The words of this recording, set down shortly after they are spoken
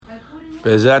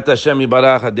Be'ezrat Hashem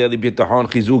Yibarach Hadeli B'Tachon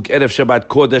Chizuk Erev Shabbat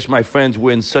Kodesh. My friends,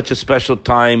 we're in such a special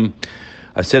time.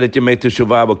 I said it, Yemei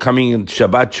Teshuvah. We're coming in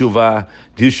Shabbat Teshuvah.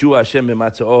 Dishu Hashem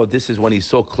B'Matzah. Oh, this is when He's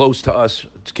so close to us.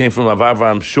 It came from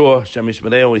Avava, I'm sure. Hashem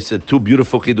Yishmereu. He said two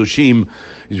beautiful Chidushim.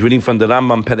 He's reading from the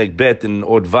Rambam Perek Bet and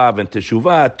Od Vav and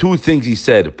Teshuvah. Two things he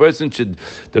said. The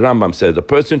Rambam said, a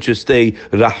person should stay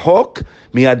Rahok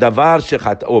mi'adavar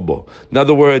shechat'o bo. In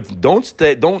other words, don't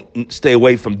stay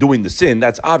away from doing the sin.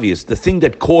 That's obvious. The thing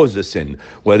that caused the sin,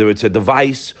 whether it's a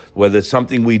device, whether it's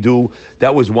something we do,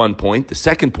 that was one point. The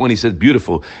second point, he said,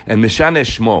 beautiful. And Mishane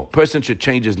Shmo, person should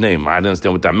change his name. I didn't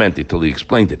understand what that meant until he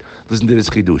explained it. Listen to this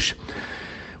chidush.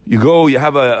 You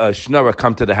have a schnorrer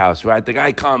come to the house, right? The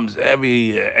guy comes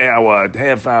every hour,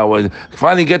 half hour.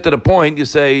 Finally get to the point, you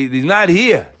say, he's not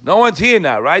here. No one's here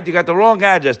now, right? You got the wrong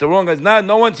address.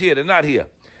 No one's here. They're not here.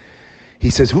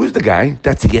 He says, who's the guy?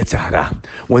 That's the Yetzer Hara.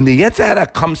 When the Yetzer Hara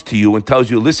comes to you and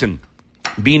tells you, listen,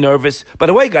 be nervous. By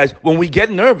the way, guys, when we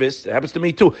get nervous, it happens to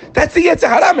me too, that's the Yetzer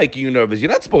Hara making you nervous. You're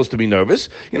not supposed to be nervous.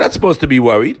 You're not supposed to be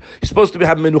worried. You're supposed to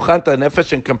have menuchanta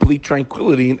nefesh and complete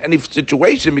tranquility in any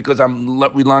situation because I'm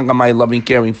relying on my loving,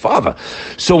 caring Father.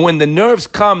 So when the nerves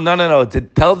come, no, to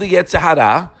tell the Yetzer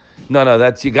Hara,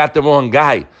 no, you got the wrong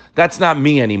guy. That's not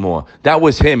me anymore. That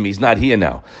was him. He's not here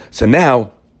now. So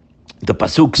now, the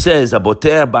pasuk says,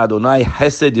 "Aboter ba'Adonai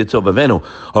Hesed Yitzov."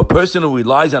 A person who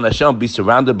relies on Hashem will be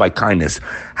surrounded by kindness.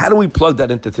 How do we plug that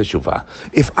into Teshuvah?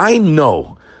 If I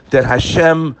know that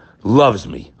Hashem loves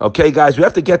me, okay, guys, we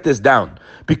have to get this down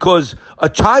because a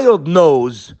child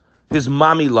knows his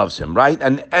mommy loves him, right?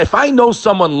 And if I know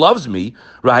someone loves me,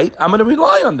 right, I'm going to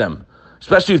rely on them,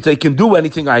 especially if they can do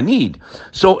anything I need.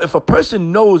 So if a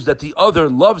person knows that the other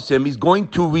loves him, he's going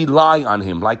to rely on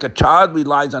him, like a child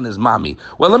relies on his mommy.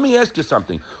 Well, let me ask you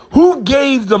something. Who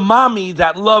gave the mommy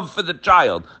that love for the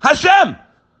child? Hashem!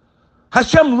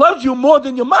 Hashem loves you more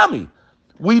than your mommy.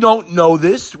 We don't know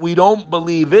this. We don't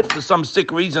believe it for some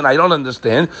sick reason I don't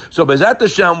understand. So Bezat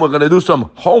Hashem, we're going to do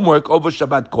some homework over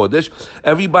Shabbat Kodesh.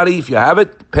 Everybody, if you have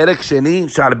it, Perek Sheni,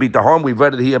 Shara B'Tachon, we've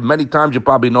read it here many times, you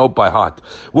probably know it by heart.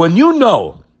 When you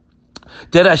know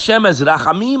that Hashem has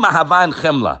Rachamim, Ahava, and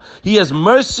Chemla, He has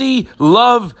mercy,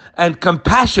 love, and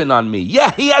compassion on me.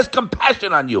 Yeah, He has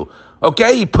compassion on you.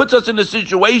 Okay? He puts us in a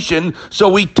situation, so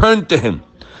we turn to Him.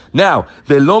 Now,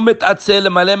 he's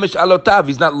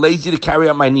not lazy to carry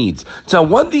out my needs. So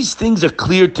when these things are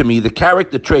clear to me, the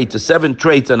character traits, the 7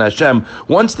 traits on Hashem,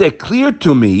 once they're clear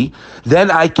to me, then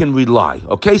I can rely.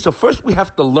 Okay, so first we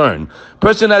have to learn.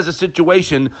 Person has a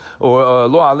situation, or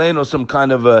lo aleinu, some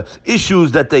kind of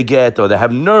issues that they get, or they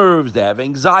have nerves, they have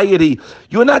anxiety.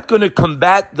 You're not going to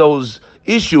combat those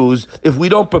issues if we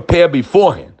don't prepare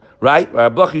beforehand. Right?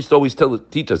 Rabbi used to always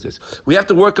teach us this. We have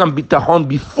to work on bitachon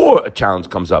before a challenge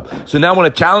comes up. So now when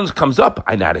a challenge comes up,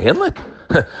 I know how to handle it.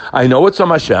 I know it's on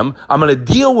Hashem. I'm going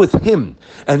to deal with Him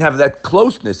and have that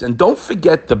closeness. And don't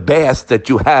forget the bass that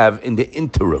you have in the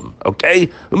interim.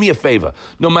 Okay? Do me a favor.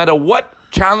 No matter what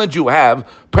challenge you have,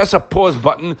 press a pause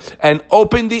button and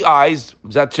open the eyes.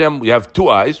 Hashem, we have 2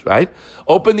 eyes, right?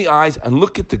 Open the eyes and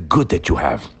look at the good that you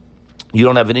have. You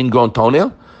don't have an ingrown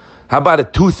toenail? How about a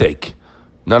toothache?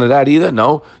 None of that either?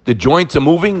 No? The joints are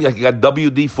moving? Like you got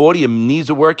WD-40, your knees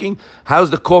are working? How's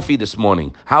the coffee this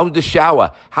morning? How's the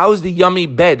shower? How's the yummy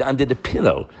bed under the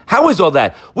pillow? How is all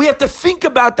that? We have to think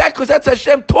about that because that's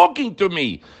Hashem talking to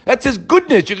me. That's His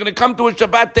goodness. You're going to come to a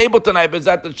Shabbat table tonight,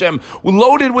 B'ezrat Hashem,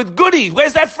 loaded with goodies.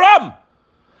 Where's that from?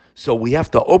 So we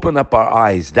have to open up our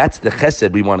eyes. That's the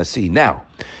chesed we want to see. Now,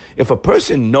 if a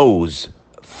person knows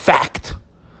fact,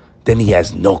 then he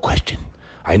has no question.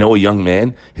 I know a young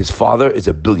man, his father is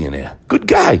a billionaire. Good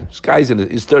guy. This guy's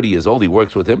he's 30 years old. He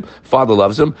works with him. Father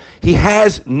loves him. He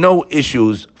has no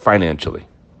issues financially.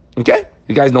 Okay?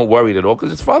 The guy's not worried at all because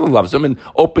his father loves him and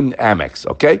open Amex.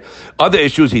 Okay? Other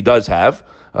issues he does have.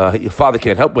 Your father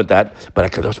can't help with that, but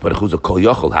HaKadosh Baruch Hu's a kol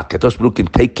yochel. HaKadosh Baruch can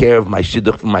take care of my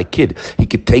shidduch for my kid. He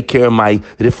could take care of my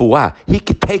refuah. He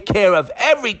could take care of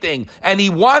everything, and He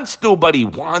wants to, but He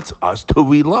wants us to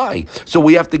rely. So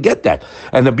we have to get that.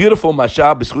 And the beautiful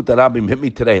mashal b'schut harabim hit me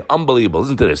today. Unbelievable.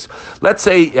 Listen to this. Let's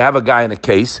say you have a guy in a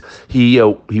case. He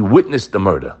witnessed the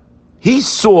murder. He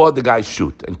saw the guy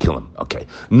shoot and kill him. Okay.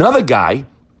 Another guy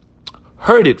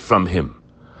heard it from him.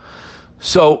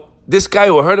 So this guy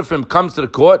who heard it from him comes to the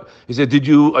court. He said, are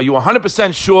you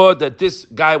 100% sure that this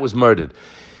guy was murdered?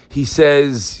 He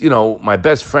says, my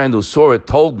best friend who saw it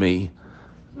told me.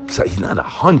 So he's not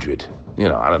 100.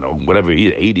 I don't know, whatever he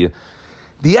is, 80.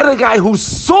 The other guy who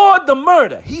saw the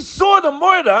murder, he's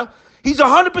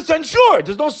 100% sure.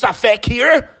 There's no safek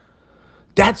here.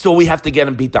 That's all we have to get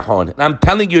in bitachon. And I'm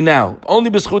telling you now, only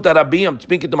b'schut Rabbi, I'm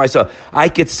speaking to myself. I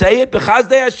could say it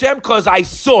b'chazdei Hashem because I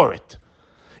saw it.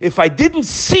 If I didn't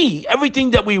see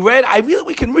everything that we read,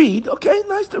 we can read. Okay,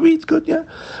 nice to read, it's good, yeah.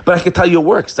 But I can tell you it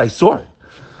works. I saw it.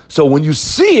 So when you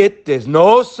see it, there's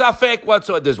no safek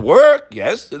whatsoever. There's work,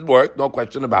 yes, there's work, no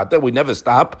question about that. We never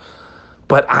stop.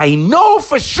 But I know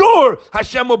for sure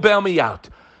Hashem will bail me out.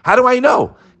 How do I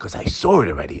know? Because I saw it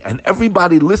already. And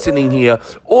everybody listening here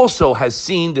also has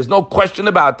seen, there's no question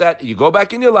about that. You go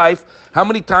back in your life, how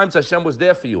many times Hashem was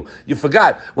there for you? You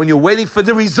forgot when you're waiting for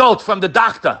the result from the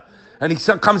doctor. And he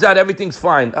comes out, everything's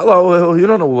fine. Hello, you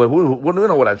don't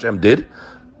know what Hashem did.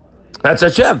 That's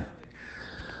Hashem.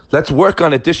 Let's work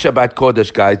on it this Shabbat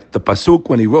Kodesh, guys. The Pasuk,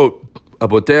 when he wrote,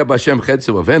 Abotei B'Hashem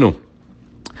Chetzu Avenu,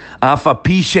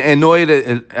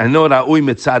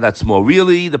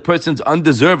 really, the person's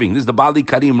undeserving. This is the Bali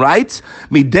Karim writes,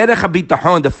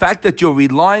 the fact that you're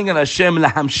relying on Hashem to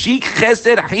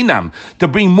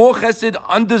bring more chesed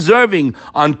undeserving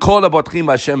on Kol Abotchim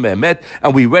Hashem Be'emet.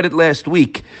 And we read it last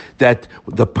week that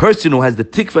the person who has the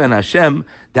tikva in Hashem,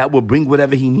 that will bring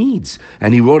whatever he needs.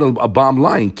 And he wrote a bomb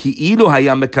line,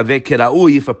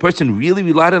 if a person really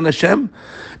relied on Hashem,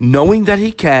 knowing that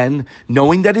he can,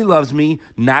 knowing that he loves me,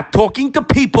 not talking to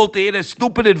people to hear their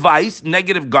stupid advice,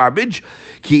 negative garbage.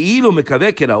 This is a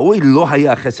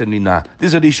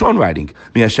Rishon writing.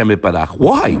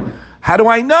 Why? How do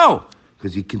I know?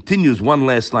 Because he continues one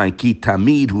last line. That's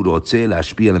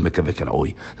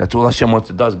all Hashem wants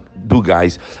to do,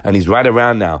 guys. And he's right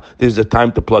around now. There's a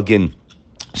time to plug in.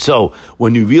 So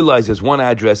when you realize there's one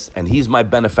address and he's my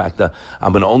benefactor,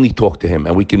 I'm going to only talk to him,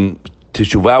 and we can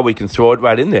Teshuvah, we can throw it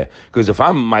right in there. Because if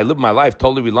I live my life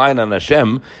totally relying on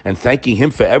Hashem and thanking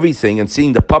Him for everything and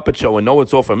seeing the puppet show and know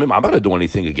it's all from Him, I'm not going to do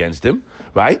anything against Him,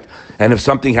 right? And if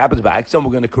something happens by accident,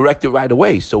 we're going to correct it right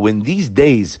away. So in these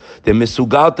days, they're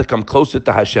misugal to come closer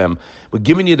to Hashem. We're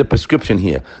giving you the prescription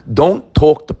here. Don't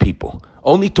talk to people.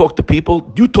 Only talk to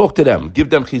people. You talk to them. Give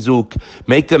them chizuk.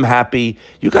 Make them happy.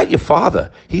 You got your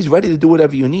Father. He's ready to do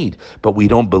whatever you need. But we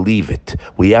don't believe it.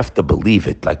 We have to believe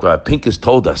it. Like Rabbi Pincus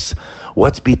told us.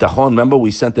 What's bitachon? Remember we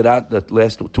sent it out that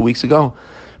last 2 weeks ago?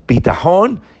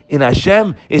 Bitachon in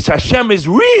Hashem is Hashem is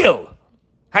real.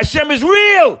 Hashem is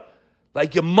real.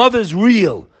 Like your mother's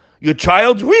real. Your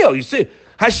child's real. You see,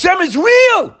 Hashem is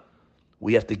real.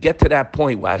 We have to get to that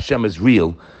point where Hashem is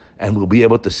real. And we'll be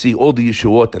able to see all the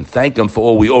Yeshuot and thank Him for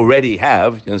all we already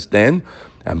have, you understand?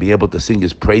 And be able to sing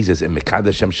His praises in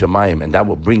Mekadesh Shem Shemayim, and that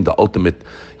will bring the ultimate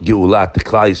Geulah to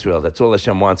Klal Yisrael. That's all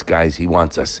Hashem wants, guys. He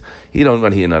wants us. He don't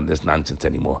want to hear none of this nonsense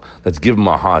anymore. Let's give Him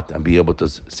our heart and be able to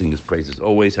sing His praises.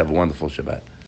 Always have a wonderful Shabbat.